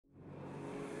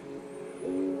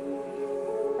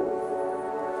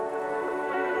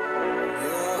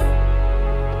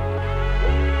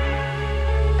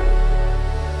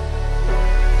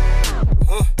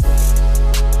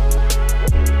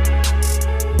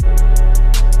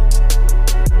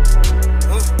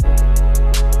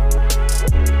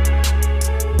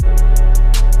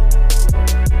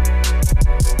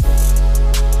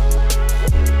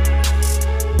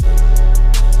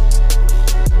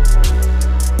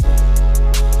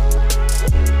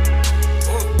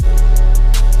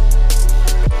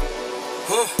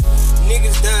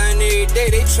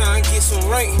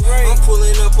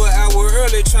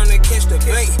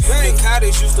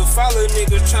used to follow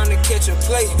niggas trying to catch a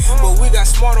play, but we got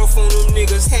smart off on them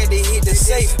niggas, had to hit the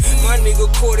safe. My nigga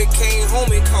Cordy came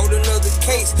home and caught another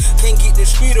case. Can't get the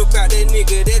street about that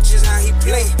nigga, that's just how he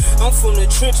play. I'm from the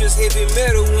trenches, heavy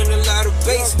metal and a lot of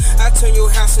bass. I turn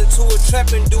your house into a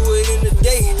trap and do it in a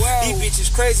day. These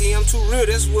bitches crazy, I'm too real,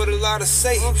 that's what a lot of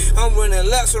say. I'm running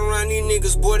laps around these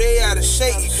niggas, boy, they out of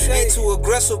shape. Ain't too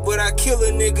aggressive, but I kill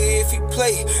a nigga if he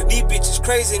play. These bitches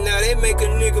crazy, now they make a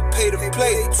nigga pay to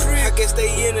play. I guess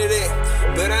they into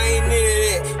that, but I ain't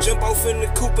into that. Jump off in the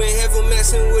coupe and have them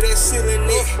messing with that ceiling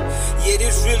net. Yeah,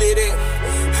 this really that.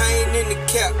 I ain't in the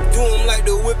cap, do them like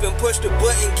the whip and push the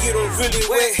button, get them really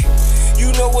wet. You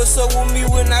know what's up with me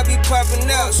when I be popping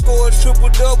out. Score a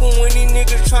triple-double when these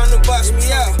niggas tryna box me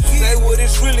out. Like what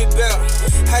it's really about.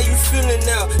 How you feeling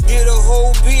now? Did a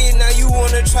whole bid, now you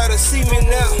wanna try to see me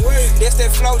now. That's that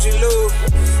flaugy love,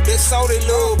 that salty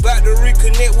love. About to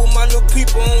reconnect with my little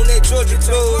people on that Georgia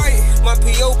club. My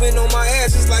P.O. been on my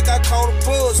ass, it's like I caught a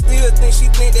buzz. Still think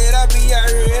she think that I be out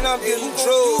here and I'm dealing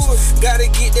drugs. Gotta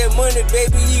get that money,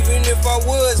 baby, even if I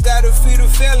was. Gotta feed a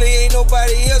family, ain't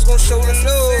nobody else gon' show the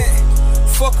love.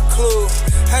 Fuck a club,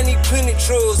 I need plenty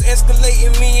drugs. Escalating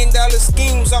 $1 million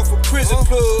schemes off a prison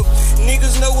plug.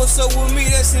 Niggas know what's up with me,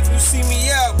 that's if you see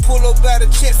me out. Pull up out a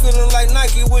check feeling like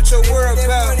Nike with your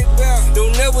whereabouts.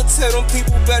 Don't never tell them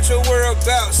people about your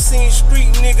whereabouts. Seen street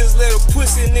niggas let a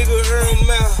pussy nigga